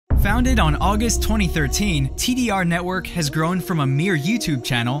Founded on August 2013, TDR Network has grown from a mere YouTube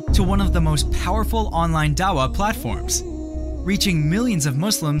channel to one of the most powerful online Dawah platforms, reaching millions of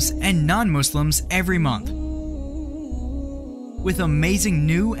Muslims and non-Muslims every month, with amazing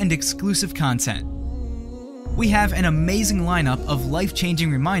new and exclusive content. We have an amazing lineup of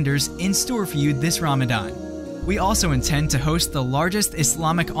life-changing reminders in store for you this Ramadan. We also intend to host the largest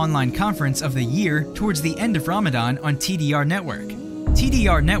Islamic online conference of the year towards the end of Ramadan on TDR Network.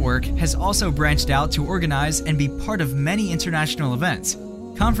 TDR Network has also branched out to organize and be part of many international events,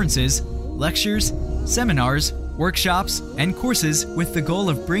 conferences, lectures, seminars, workshops, and courses with the goal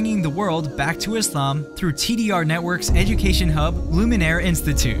of bringing the world back to Islam through TDR Network's education hub, Luminaire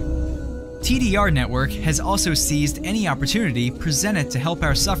Institute. TDR Network has also seized any opportunity presented to help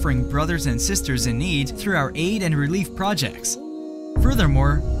our suffering brothers and sisters in need through our aid and relief projects.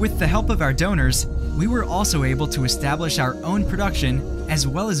 Furthermore, with the help of our donors, we were also able to establish our own production as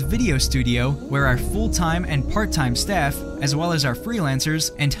well as video studio where our full-time and part-time staff, as well as our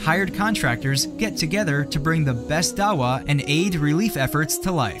freelancers and hired contractors, get together to bring the best Dawah and aid relief efforts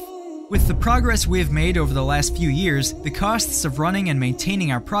to life. With the progress we have made over the last few years, the costs of running and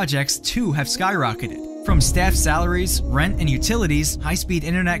maintaining our projects too have skyrocketed. From staff salaries, rent and utilities, high-speed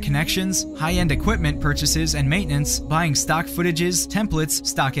internet connections, high-end equipment purchases and maintenance, buying stock footages, templates,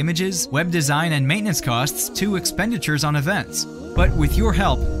 stock images, web design and maintenance costs, to expenditures on events. But with your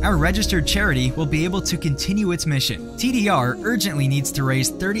help, our registered charity will be able to continue its mission. TDR urgently needs to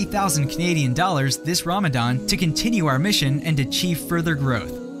raise 30,000 Canadian dollars this Ramadan to continue our mission and achieve further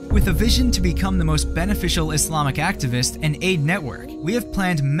growth. With a vision to become the most beneficial Islamic activist and aid network, we have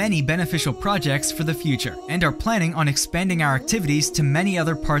planned many beneficial projects for the future and are planning on expanding our activities to many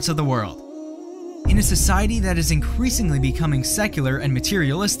other parts of the world. In a society that is increasingly becoming secular and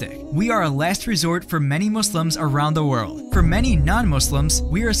materialistic, we are a last resort for many Muslims around the world. For many non-Muslims,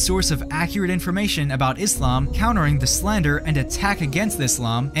 we are a source of accurate information about Islam, countering the slander and attack against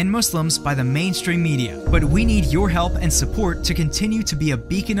Islam and Muslims by the mainstream media. But we need your help and support to continue to be a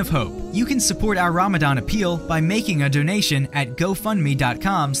beacon of hope. You can support our Ramadan appeal by making a donation at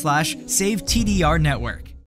gofundme.com/SaveTDR Network.